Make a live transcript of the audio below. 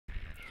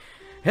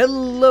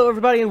Hello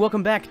everybody and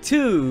welcome back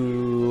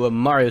to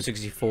Mario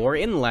 64.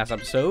 In the last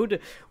episode,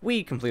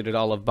 we completed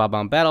all of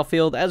Bob-omb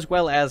Battlefield, as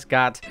well as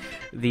got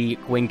the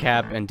wing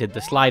cap and did the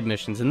slide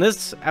missions. In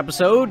this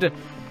episode,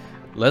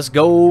 let's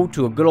go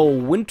to a good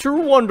old Winter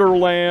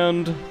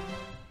Wonderland.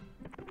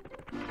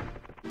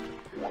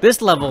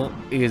 This level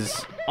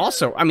is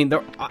also, I mean,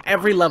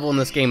 every level in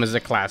this game is a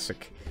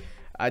classic.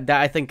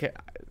 I think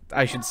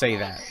I should say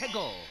that.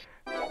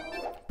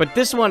 But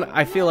this one,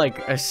 I feel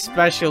like,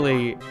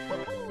 especially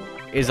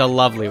is a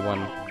lovely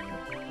one.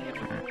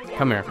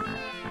 Come here.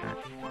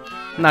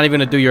 I'm not even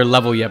gonna do your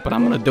level yet, but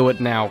I'm gonna do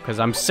it now, because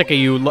I'm sick of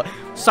you.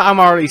 So I'm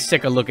already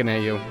sick of looking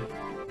at you.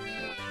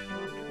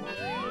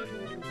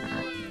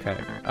 Okay,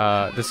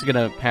 this is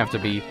gonna have to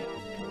be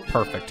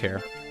perfect here.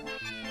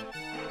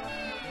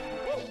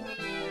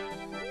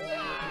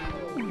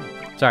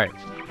 Sorry.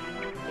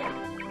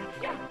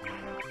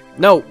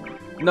 No!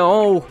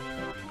 No!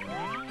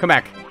 Come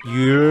back.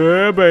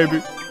 Yeah,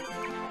 baby.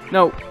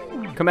 No.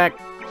 Come back.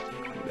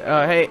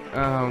 Hey.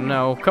 Oh,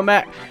 no. Come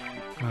back.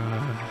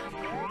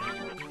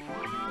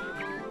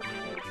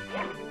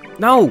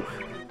 No!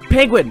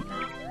 Penguin!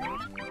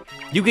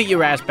 You get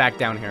your ass back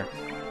down here.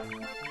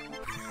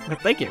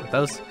 Thank you. That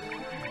was...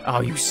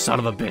 Oh, you son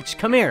of a bitch.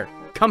 Come here.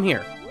 Come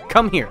here.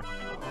 Come here.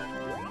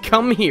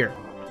 Come here.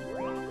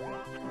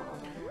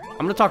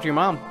 I'm gonna talk to your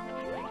mom.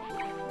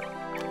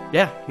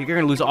 Yeah, you're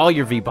gonna lose all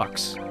your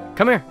V-Bucks.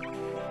 Come here.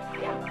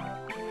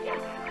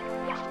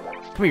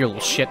 Come here, you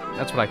little shit.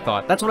 That's what I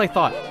thought. That's what I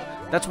thought.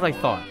 That's what I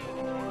thought.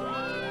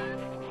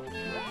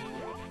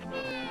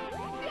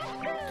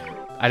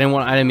 I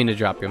didn't mean to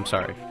drop you. I'm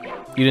sorry.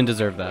 You didn't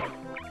deserve that.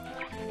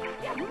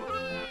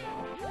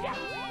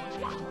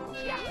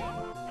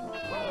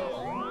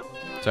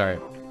 Sorry.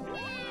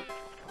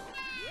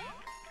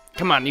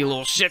 Come on, you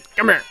little shit.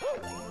 Come here.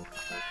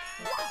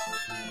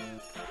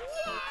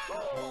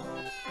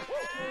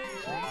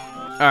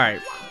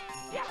 Alright.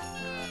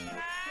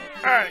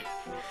 Alright.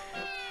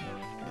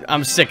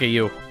 I'm sick of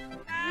you.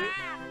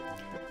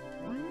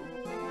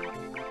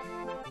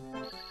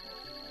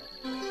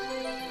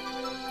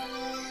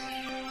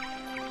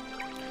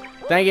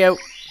 Thank you.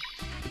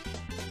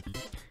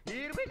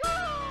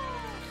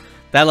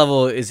 That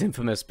level is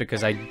infamous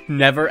because I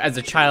never, as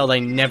a child, I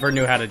never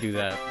knew how to do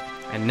that.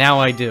 And now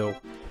I do.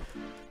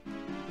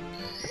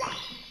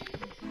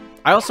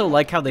 I also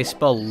like how they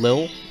spell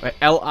Lil.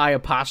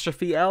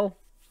 L-I-apostrophe-L.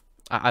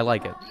 I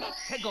like it.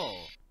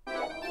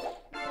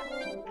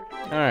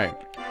 Alright.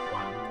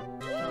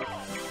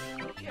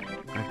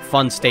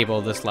 Fun staple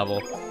of this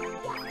level.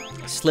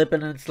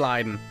 Slipping and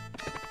sliding.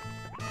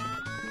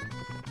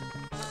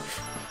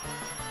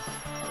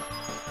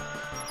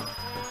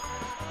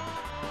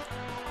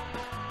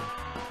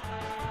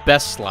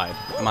 Best slide,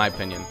 in my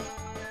opinion.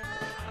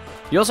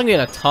 You also get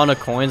a ton of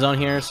coins on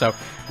here, so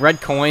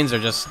red coins are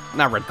just...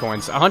 Not red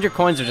coins. 100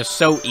 coins are just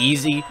so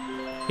easy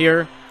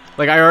here.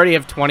 Like, I already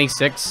have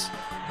 26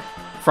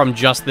 from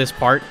just this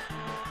part,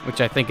 which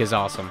I think is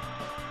awesome.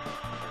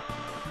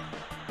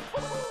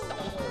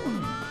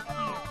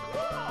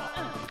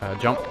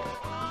 Jump.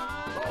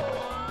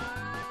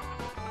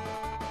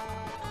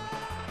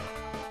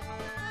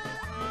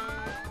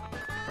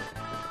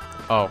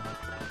 Oh.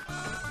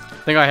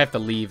 I think I have to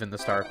leave in the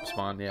start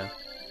spawn, yeah.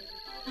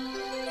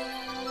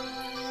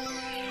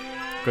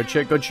 Good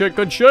shit, good shit,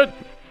 good shit!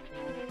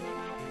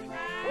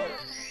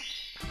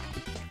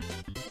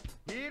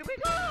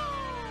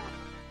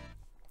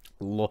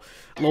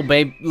 Little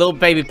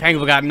baby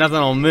penguin got nothing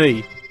on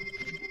me.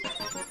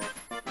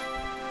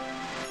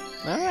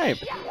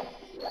 Alright.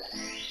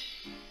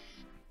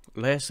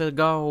 Let's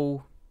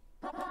go.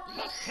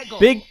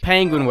 Big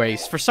penguin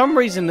race. For some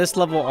reason, this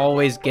level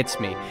always gets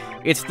me.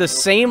 It's the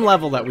same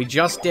level that we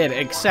just did,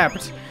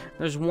 except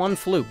there's one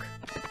fluke.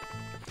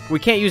 We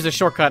can't use the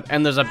shortcut,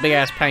 and there's a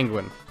big-ass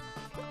penguin.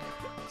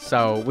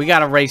 So, we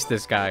gotta race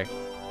this guy.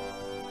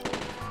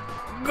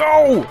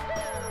 Go!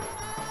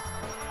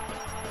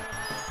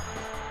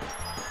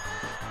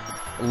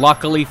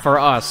 Luckily for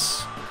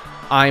us,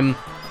 I'm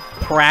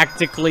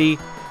practically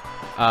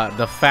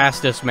the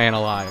fastest man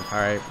alive,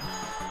 alright?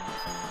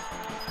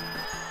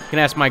 You can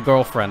ask my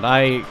girlfriend.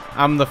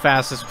 I'm the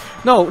fastest.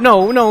 No,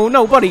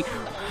 buddy.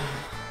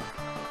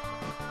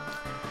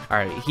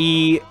 Alright,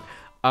 he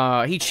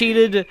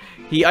cheated.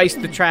 He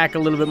iced the track a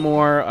little bit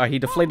more. He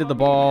deflated the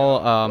ball.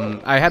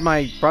 I had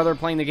my brother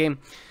playing the game.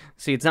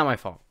 See, it's not my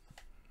fault.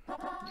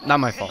 Not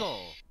my fault.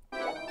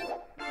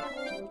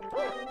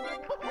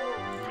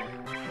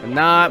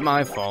 Not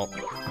my fault.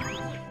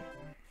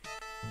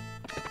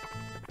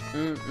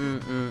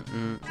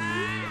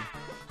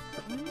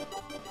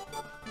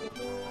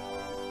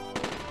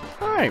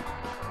 Alright.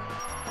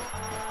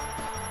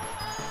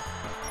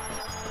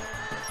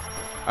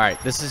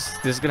 Alright, this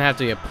is gonna have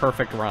to be a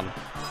perfect run.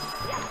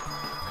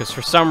 Because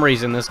for some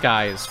reason this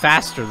guy is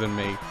faster than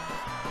me.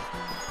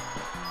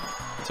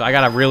 So I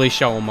gotta really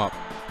show him up.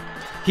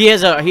 He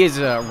has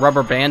a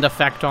rubber band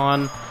effect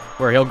on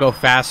where he'll go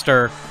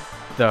faster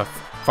the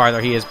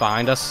farther he is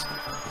behind us.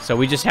 So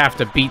we just have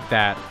to beat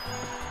that.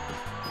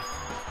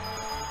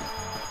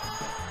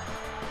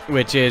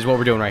 which is what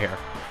we're doing right here.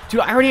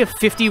 Dude, I already have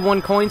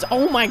 51 coins.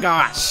 Oh my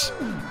gosh.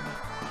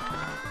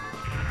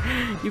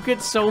 You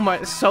get so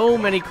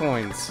many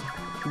coins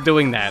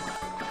doing that.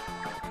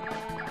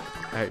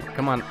 Alright,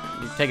 come on.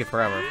 You take it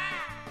forever.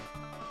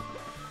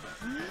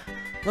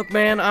 Look,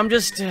 man, I'm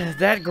just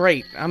that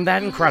great. I'm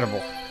that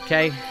incredible,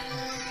 okay?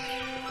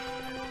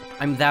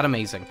 I'm that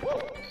amazing.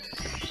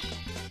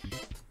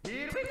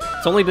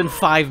 It's only been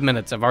 5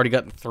 minutes. I've already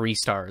gotten 3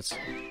 stars.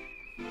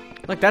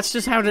 Look, that's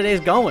just how today's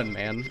going,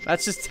 man.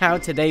 That's just how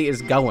today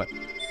is going.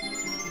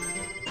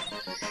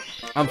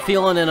 I'm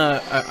feeling in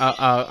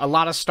a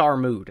lot of star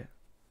mood.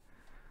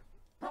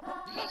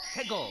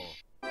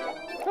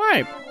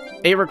 Alright.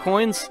 8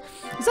 coins.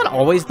 Is that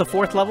always the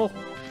 4th level?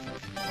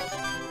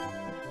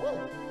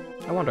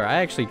 I wonder.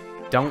 I actually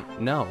don't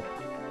know.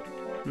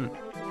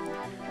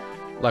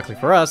 Luckily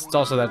for us, it's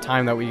also that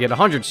time that we get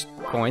 100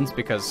 coins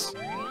because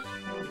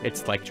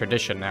it's like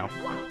tradition now.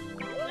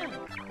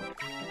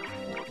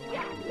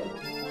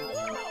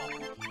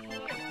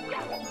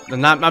 I'm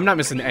not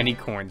missing any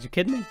coins. You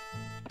kidding me?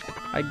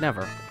 I'd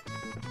never.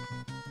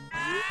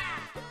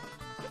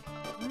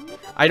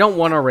 I don't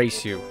want to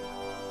race you.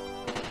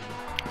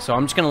 So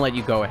I'm just going to let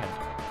you go ahead.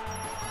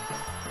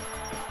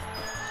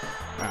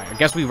 Alright, I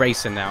guess we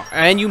racing now.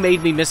 And you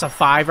made me miss a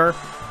 5er?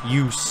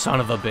 You son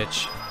of a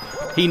bitch.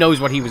 He knows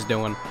what he was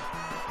doing.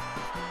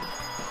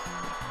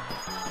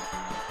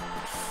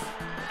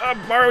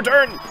 Mario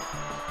turn!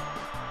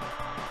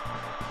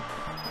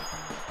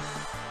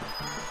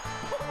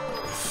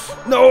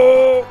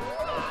 No!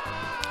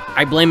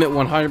 I blame it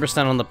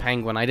 100% on the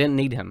penguin. I didn't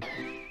need him.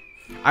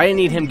 I didn't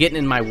need him getting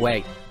in my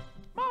way.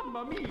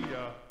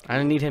 I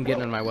didn't need him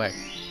getting in my way.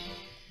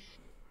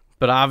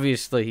 But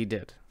obviously he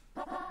did.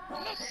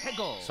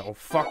 So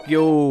fuck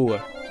you.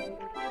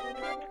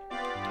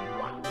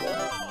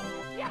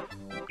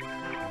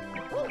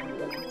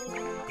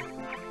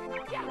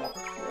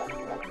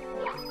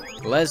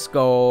 Let's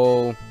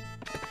go.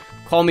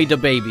 Call me the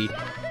baby.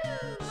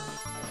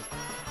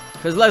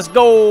 'Cause let's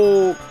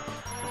go.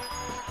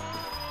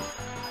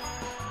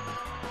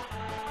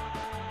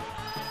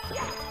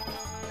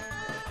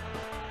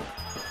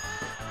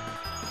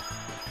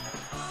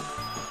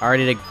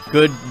 Already a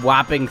good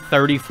whopping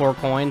 34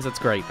 coins. That's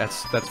great.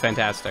 That's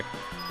fantastic.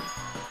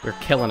 We're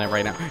killing it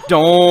right now.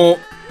 Don't.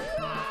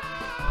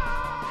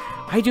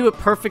 I do it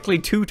perfectly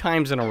 2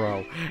 times in a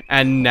row,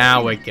 and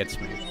now it gets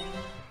me.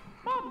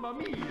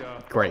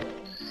 Great.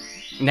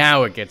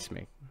 Now it gets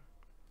me.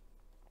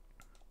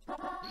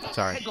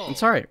 Sorry. I'm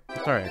sorry.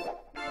 I'm sorry.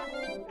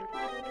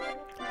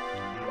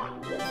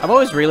 I've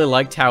always really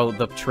liked how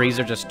the trees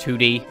are just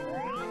 2D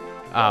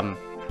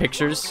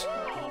pictures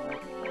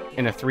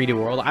in a 3D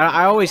world.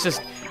 I always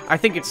just... I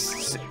think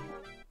it's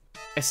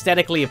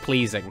aesthetically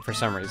pleasing for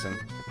some reason.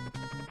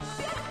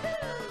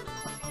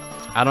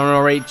 I don't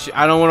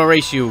want to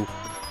race you.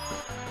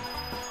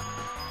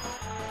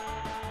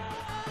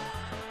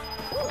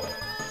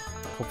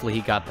 Hopefully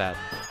he got that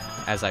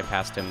as I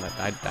passed him, that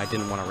I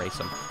didn't want to race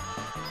him.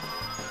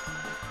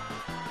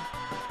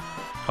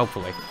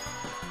 Hopefully.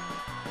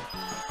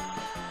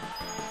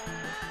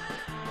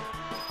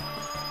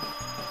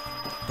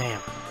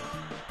 Damn.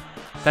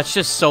 That's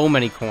just so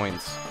many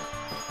coins.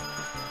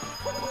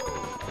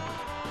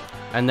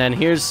 And then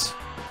here's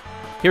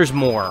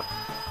more.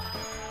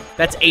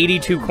 That's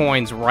 82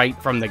 coins right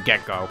from the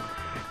get-go.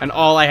 And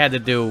all I had to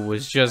do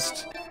was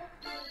just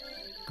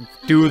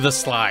do the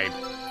slide.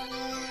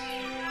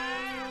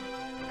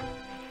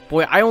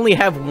 Boy, I only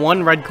have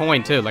 1 red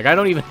coin, too. Like, I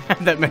don't even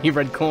have that many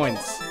red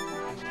coins.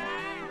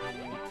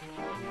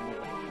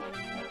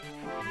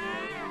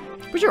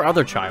 Where's your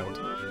other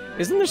child?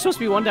 Isn't there supposed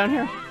to be one down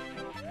here?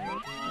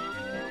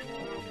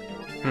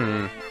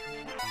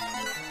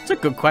 It's a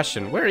good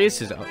question. Where is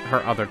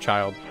her other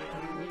child?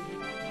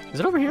 Is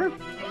it over here?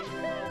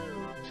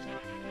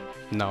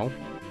 No.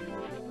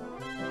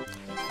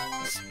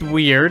 It's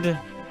weird.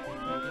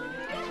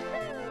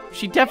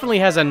 She definitely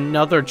has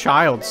another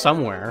child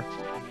somewhere.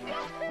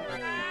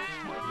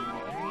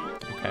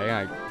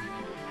 Okay,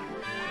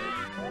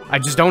 I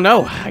just don't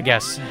know, I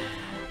guess.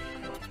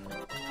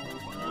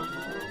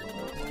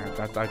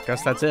 I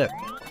guess that's it.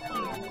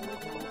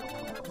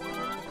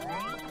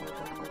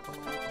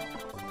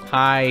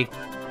 Hi.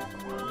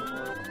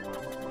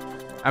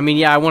 I mean,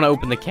 yeah, I want to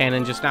open the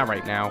cannon, just not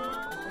right now.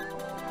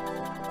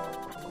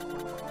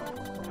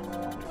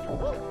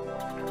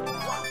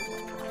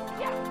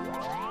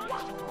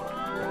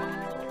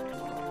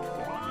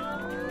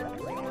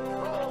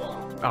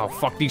 Oh,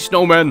 fuck these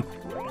snowmen!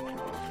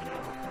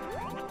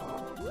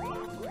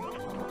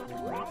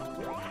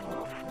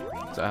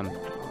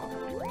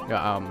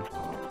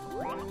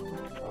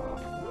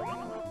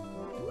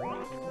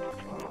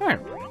 Alright.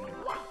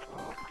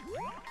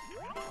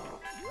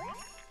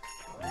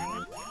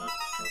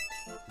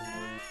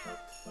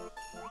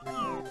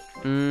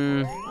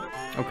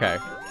 Okay.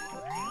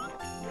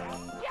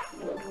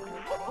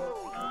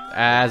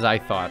 As I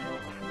thought.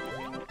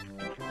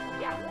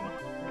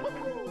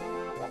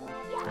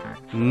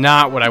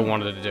 Not what I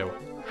wanted to do.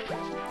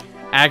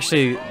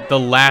 Actually, the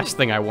last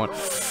thing I want...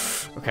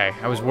 Okay,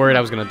 I was worried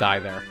I was gonna die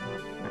there.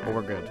 But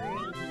we're good.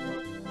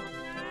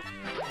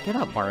 Get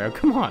up, Mario,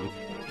 come on.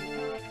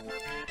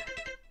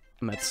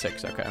 I'm at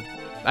 6, okay.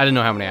 I didn't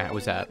know how many I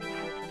was at.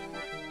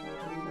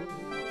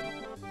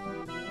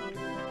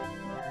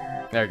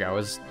 There we go, I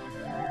was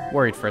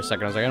worried for a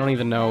second. I was like, I don't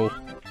even know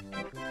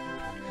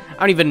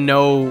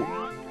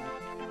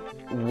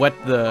what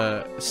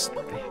the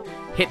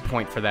hit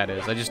point for that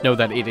is. I just know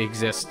that it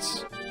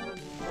exists.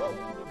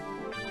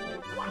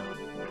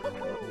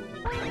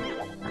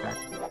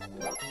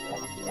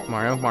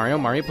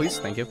 Mario, please,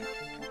 thank you.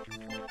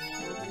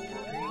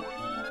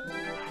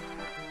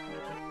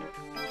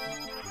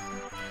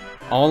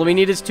 All we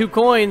need is 2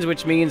 coins,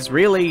 which means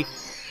really...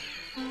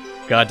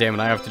 God damn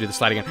it, I have to do the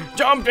slide again.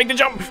 Jump, take the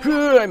jump!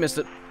 I missed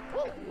it.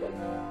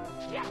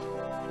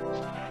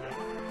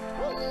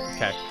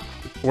 Okay,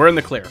 we're in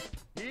the clear.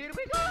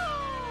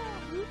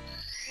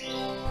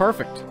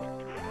 Perfect.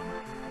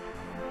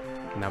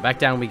 Now back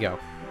down we go.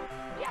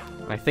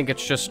 I think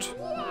it's just...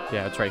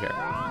 Yeah, it's right here.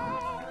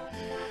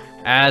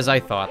 As I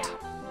thought.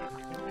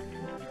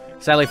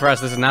 Sadly for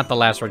us, this is not the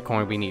last red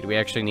coin we need. We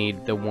actually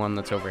need the one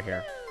that's over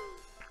here.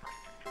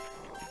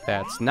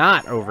 That's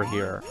not over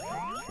here.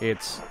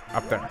 It's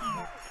up there.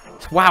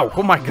 Wow,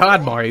 oh my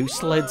god, Mario, you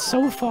slid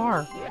so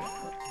far.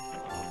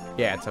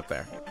 Yeah, it's up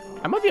there.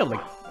 I might be able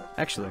to...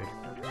 Actually...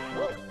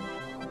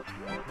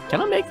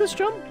 Can I make this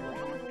jump?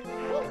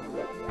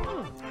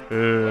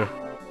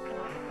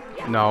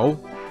 No.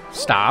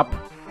 Stop.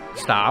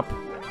 Stop.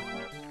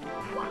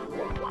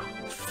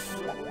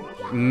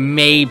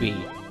 Maybe.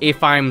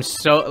 If I'm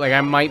so... Like,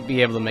 I might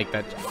be able to make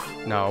that...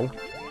 No.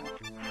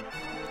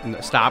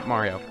 Stop,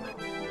 Mario.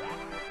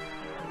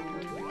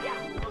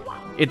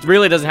 It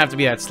really doesn't have to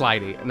be that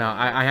slidey. No,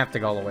 I have to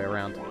go all the way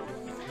around.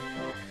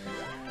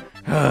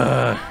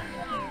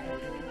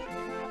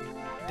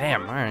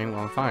 Damn, alright,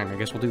 well, fine. I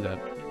guess we'll do that.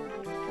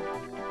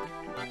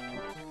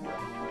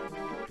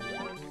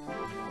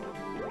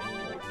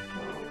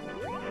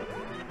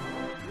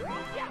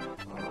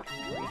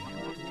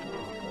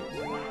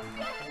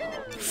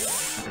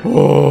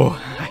 Oh,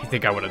 I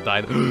think I would have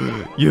died.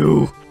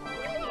 You!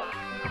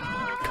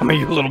 Come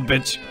here, you little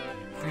bitch.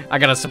 I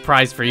got a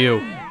surprise for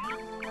you.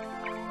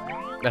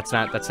 That's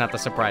not the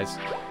surprise.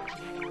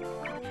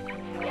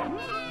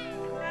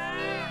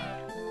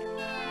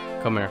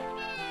 Come here.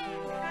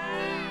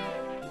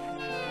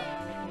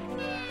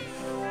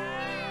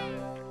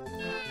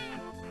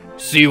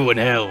 See you in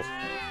hell.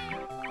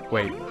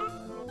 Wait.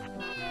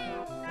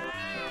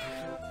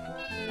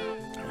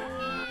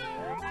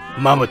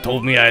 Mama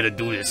told me I had to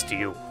do this to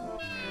you.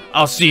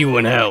 I'll see you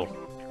in hell.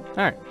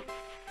 Alright.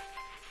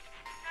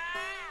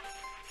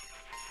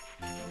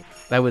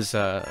 That was,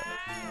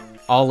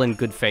 all in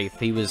good faith.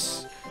 He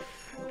was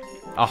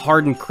a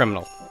hardened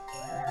criminal.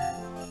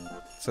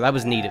 So that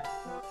was needed.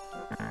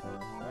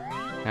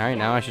 Alright,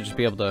 now I should just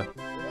be able to...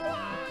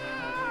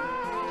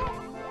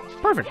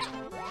 Perfect.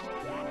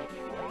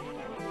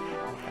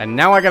 And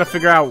now I gotta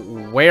figure out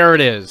where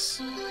it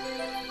is.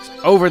 It's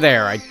over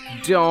there. I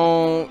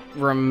don't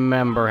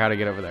remember how to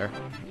get over there.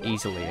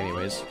 Easily,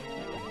 anyways.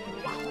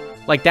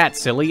 Like that,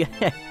 silly.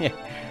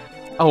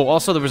 Oh,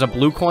 also there was a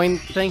blue coin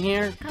thing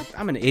here? God,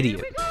 I'm an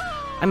idiot.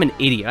 I'm an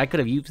idiot. I could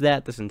have used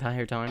that this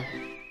entire time.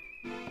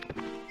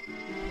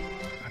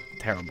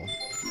 Terrible.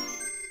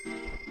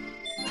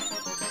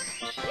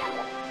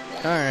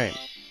 Alright.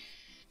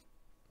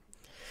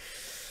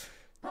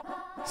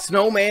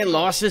 Snowman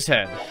lost his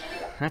head.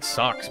 That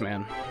sucks,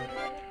 man.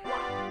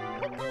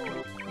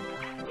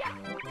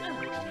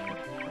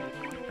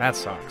 That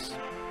sucks.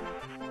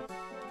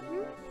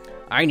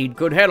 I need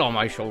good head on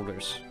my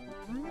shoulders.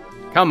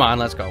 Come on,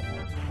 let's go.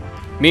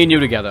 Me and you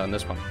together on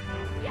this one.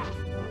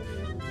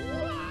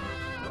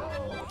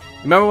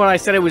 Remember when I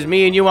said it was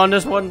me and you on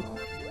this one?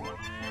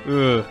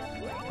 Ugh.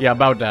 Yeah,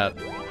 about that.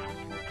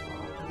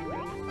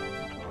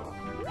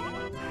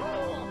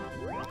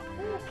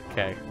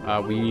 Okay,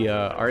 we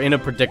are in a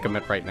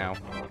predicament right now.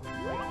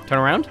 Turn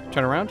around?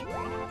 Turn around?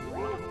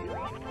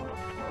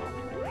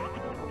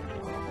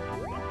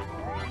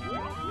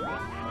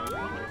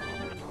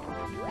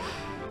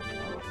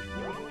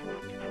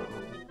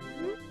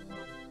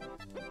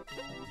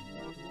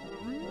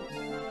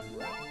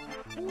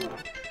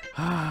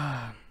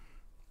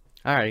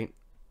 Alright.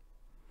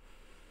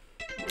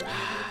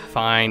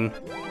 Fine.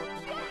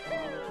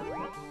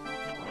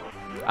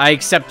 I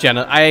accept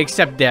Jenna. I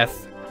accept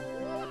death.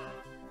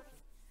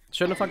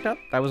 Shouldn't have fucked up.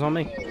 That was on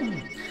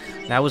me.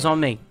 That was on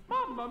me.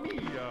 Mamma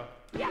mia.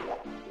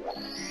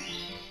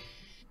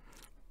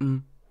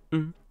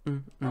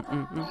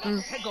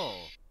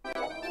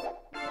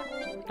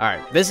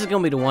 Alright, this is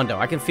gonna be the one though.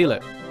 I can feel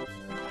it.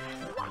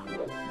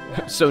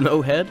 So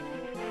no head?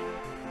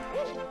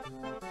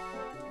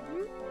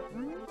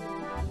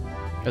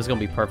 This is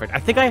gonna be perfect. I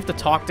think I have to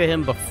talk to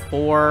him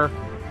before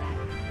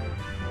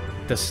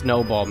the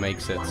snowball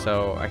makes it,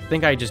 so I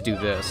think I just do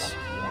this.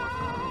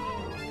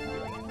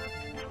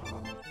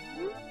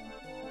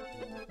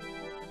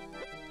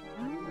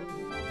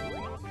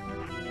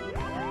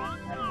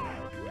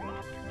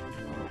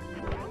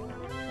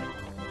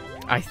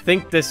 I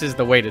think this is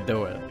the way to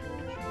do it.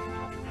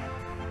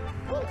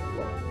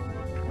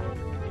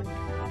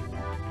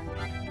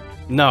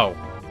 No.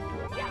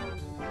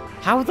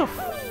 How the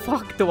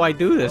fuck do I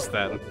do this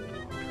then?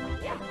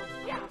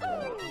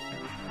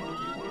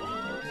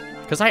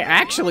 Because I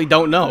actually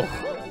don't know.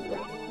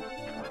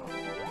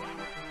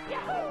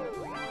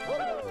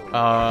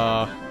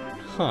 Huh.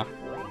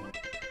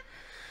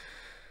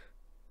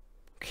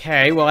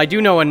 Okay, well, I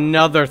do know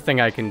another thing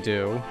I can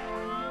do.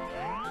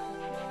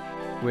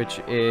 Which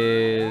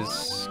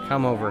is...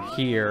 come over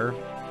here.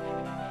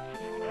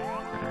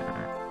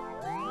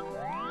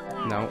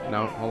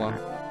 No, hold on.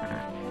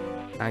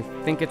 I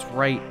think it's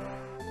right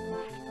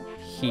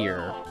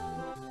here.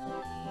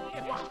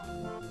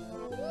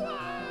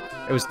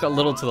 It was a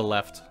little to the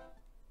left.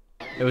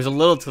 It was a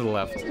little to the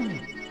left.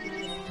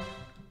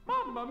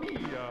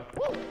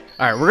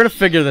 Alright, we're gonna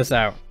figure this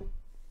out.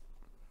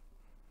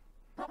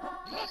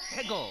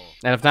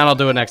 And if not, I'll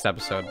do it next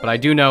episode. But I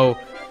do know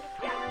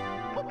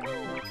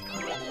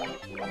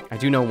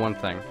one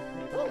thing.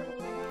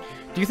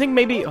 Do you think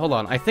maybe... hold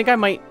on, I think I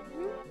might...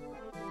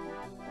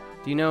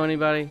 do you know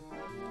anybody?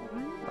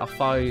 I'll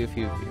follow you if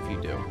you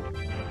do.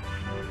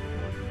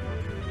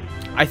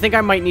 I think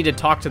I might need to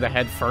talk to the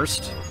head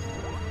first.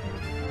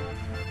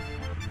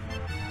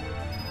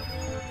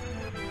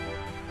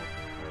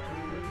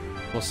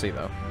 We'll see,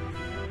 though.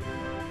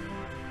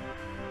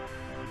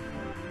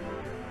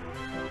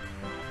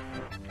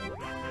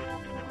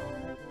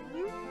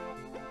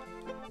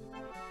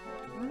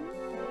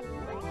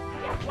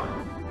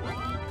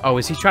 Oh,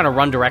 is he trying to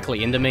run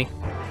directly into me?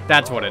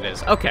 That's what it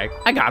is. Okay,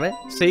 I got it.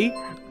 See?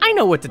 I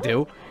know what to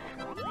do.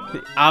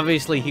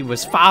 Obviously, he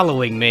was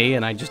following me,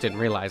 and I just didn't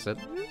realize it.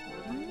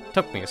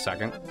 Took me a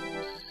second.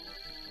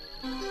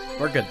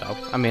 We're good, though.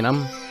 I mean,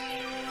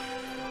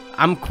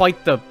 I'm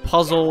quite the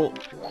puzzle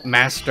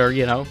master,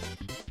 you know?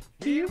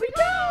 Here we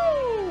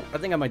go! I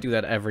think I might do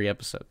that every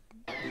episode.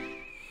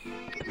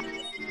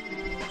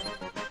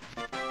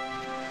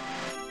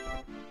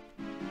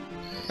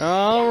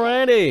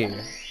 Alrighty.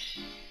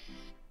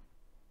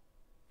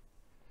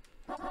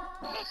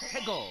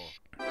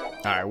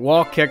 Alright,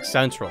 wall kick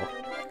central.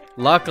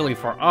 Luckily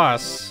for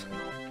us,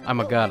 I'm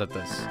a god at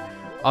this.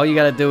 All you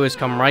gotta do is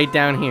come right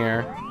down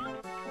here.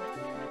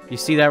 You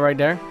see that right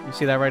there? You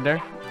see that right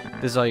there?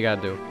 This is all you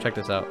gotta do. Check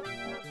this out.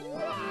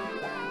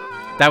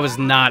 That was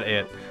not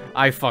it.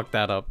 I fucked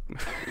that up.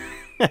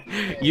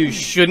 You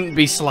shouldn't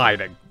be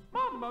sliding.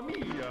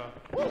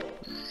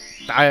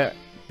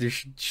 You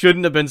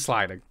shouldn't have been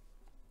sliding.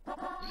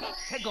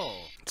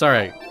 It's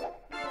alright.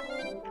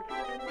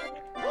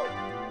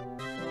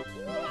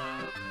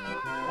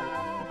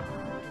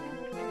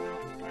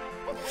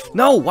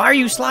 No, why are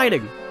you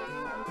sliding?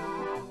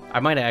 I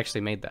might have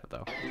actually made that,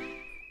 though.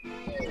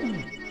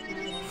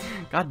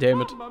 God damn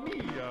it.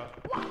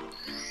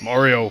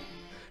 Mario,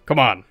 come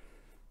on.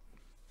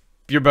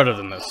 You're better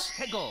than this.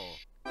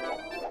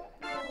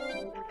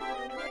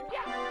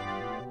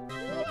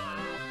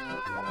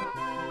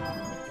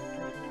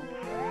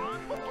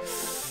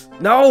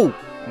 No!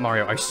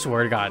 Mario, I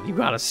swear to God, you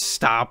gotta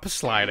stop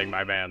sliding,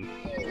 my man.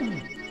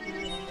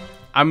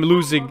 I'm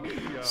losing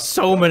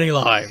so many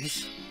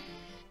lives.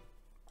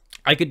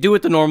 I could do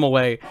it the normal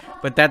way,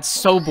 but that's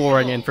so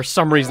boring, and for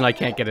some reason I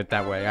can't get it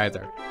that way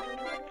either.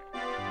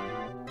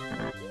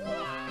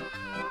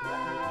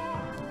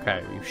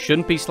 Okay, you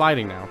shouldn't be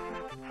sliding now.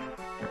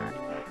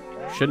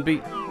 Shouldn't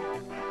be...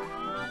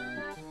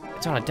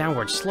 It's on a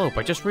downward slope,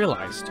 I just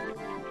realized.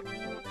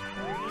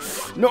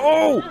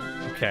 No!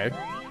 Okay.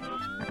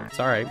 It's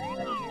alright.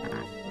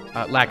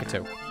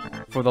 Lakitu,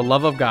 for the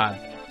love of God,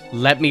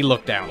 let me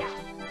look down.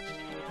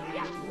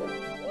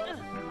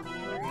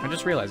 I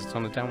just realized it's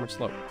on a downward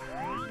slope.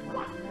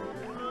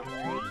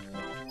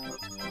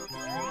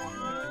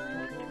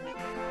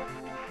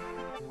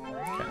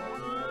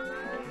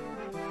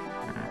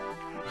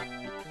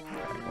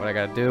 What I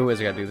gotta do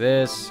is I gotta do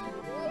this.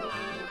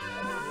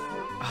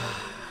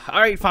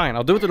 Alright, fine.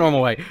 I'll do it the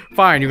normal way.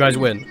 Fine, you guys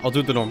win. I'll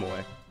do it the normal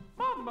way.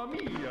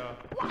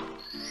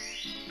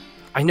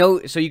 I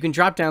know, so you can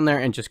drop down there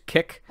and just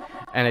kick,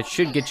 and it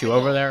should get you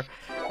over there.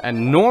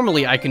 And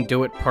normally I can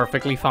do it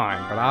perfectly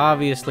fine, but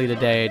obviously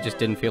today I just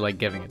didn't feel like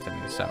giving it to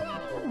me, so.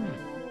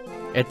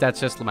 That's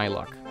just my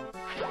luck.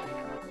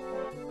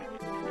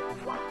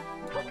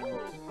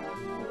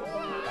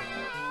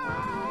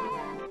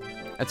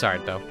 That's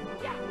alright, though.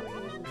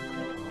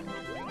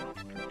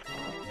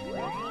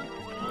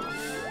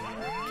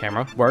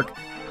 Camera, work.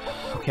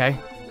 Okay.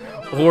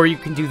 Or you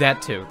can do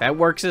that too. That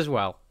works as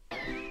well.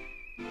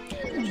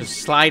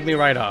 Just slide me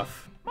right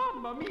off.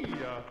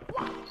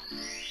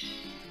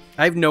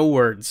 I have no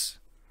words.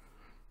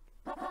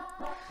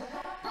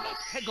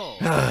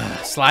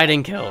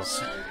 Sliding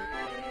kills.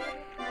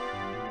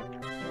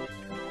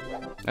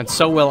 And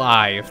so will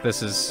I if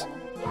this is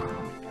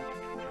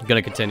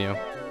gonna continue.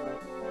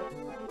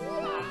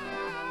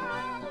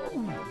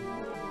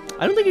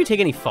 I don't think you take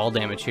any fall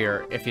damage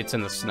here if it's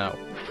in the snow.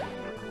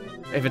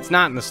 If it's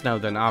not in the snow,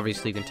 then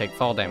obviously you can take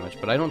fall damage,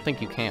 but I don't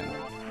think you can.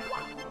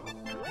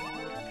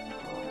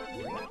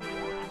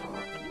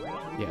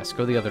 Yeah, Yes,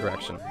 go the other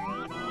direction.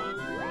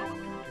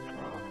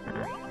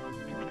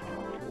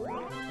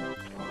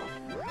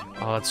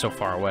 Oh, that's so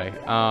far away.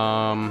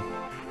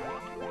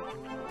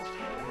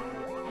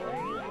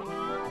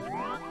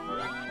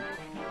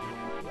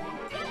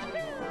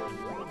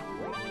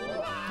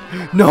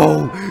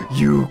 No,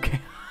 you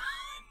can't.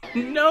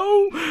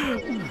 No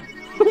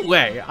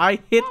way. I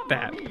hit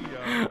that.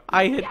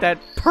 I hit that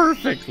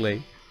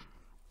perfectly.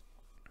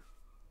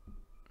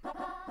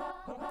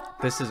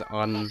 This is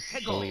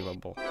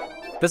unbelievable.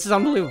 This is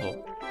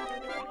unbelievable.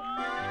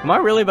 Am I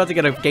really about to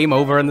get a game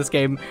over in this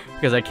game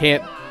because I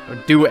can't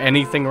do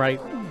anything right?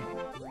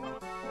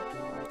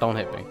 Don't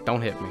hit me.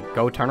 Don't hit me.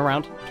 Go, turn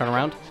around. Turn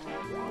around.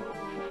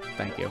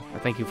 Thank you.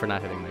 Thank you for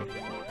not hitting me.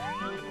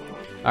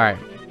 Alright.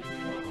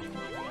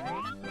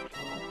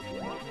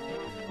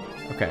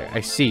 Okay,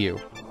 I see you.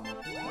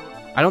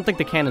 I don't think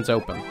the cannon's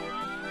open.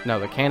 No,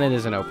 the cannon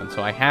isn't open,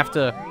 so I have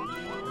to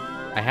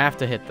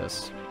hit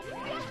this.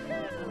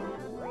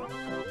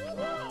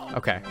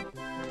 Okay.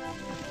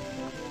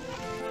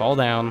 Fall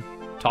down.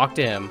 Talk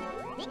to him.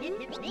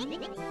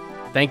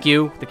 Thank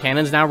you. The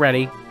cannon's now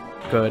ready.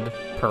 Good.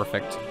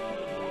 Perfect.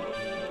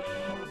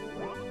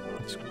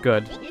 That's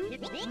good.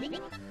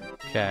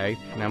 Okay.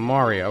 Now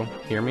Mario,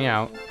 hear me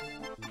out.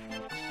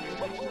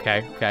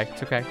 Okay, okay,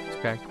 it's okay, it's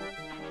okay.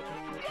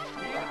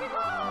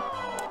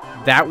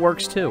 That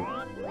works too.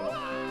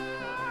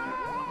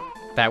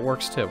 That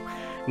works too.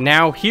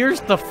 Now, here's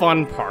the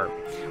fun part.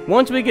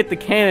 Once we get the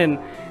cannon,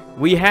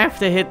 we have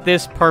to hit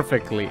this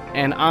perfectly,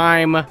 and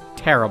I'm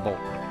terrible.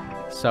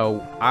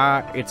 So,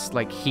 it's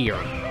like here.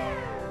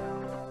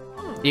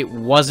 It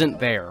wasn't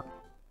there.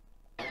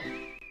 At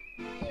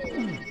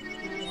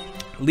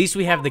least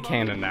we have the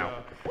cannon now.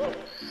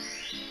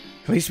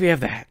 At least we have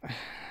that.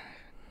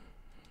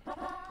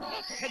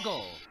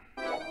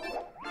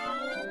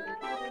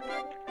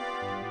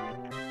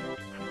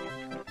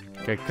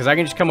 Okay, because I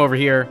can just come over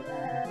here,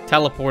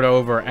 teleport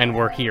over, and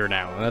we're here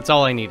now. And that's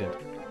all I needed.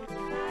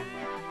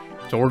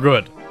 So we're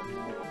good.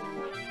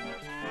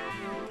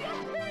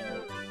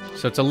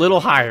 So it's a little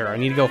higher. I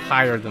need to go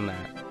higher than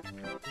that.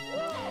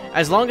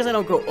 As long as I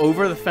don't go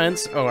over the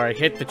fence or I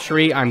hit the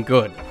tree, I'm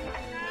good.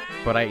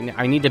 But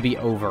I need to be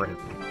over it.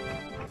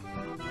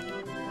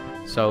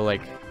 So,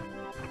 like...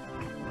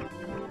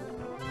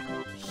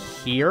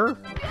 here?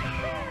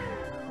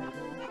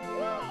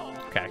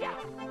 Okay.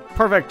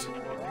 Perfect!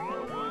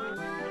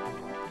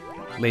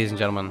 Ladies and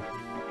gentlemen.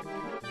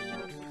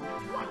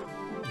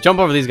 Jump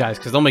over these guys,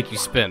 because they'll make you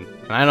spin.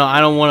 And I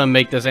don't want to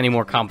make this any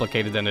more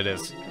complicated than it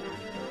is.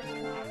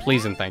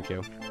 Please and thank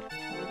you.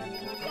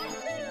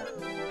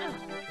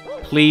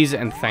 Please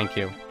and thank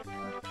you.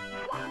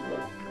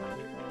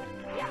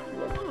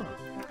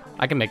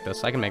 I can make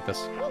this. I can make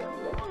this.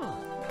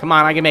 Come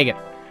on, I can make it.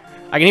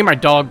 I can hear my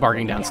dog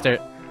barking downstairs.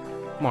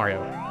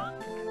 Mario.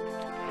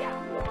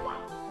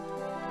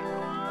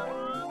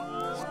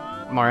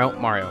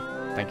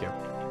 Mario. Thank you.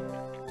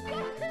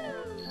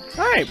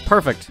 Alright,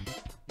 perfect.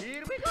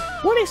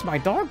 What is my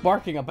dog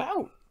barking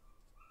about?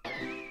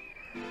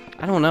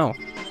 I don't know.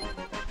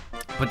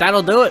 But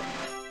that'll do it.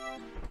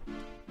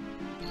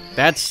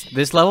 That's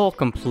this level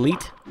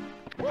complete.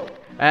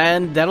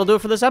 And that'll do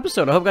it for this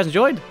episode. I hope you guys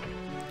enjoyed.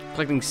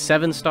 Collecting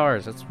 7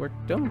 stars. We're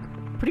doing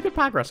pretty good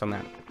progress on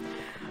that.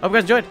 I hope you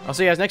guys enjoyed. I'll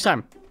see you guys next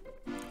time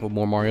with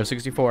more Mario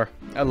 64.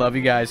 I love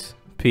you guys.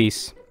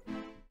 Peace.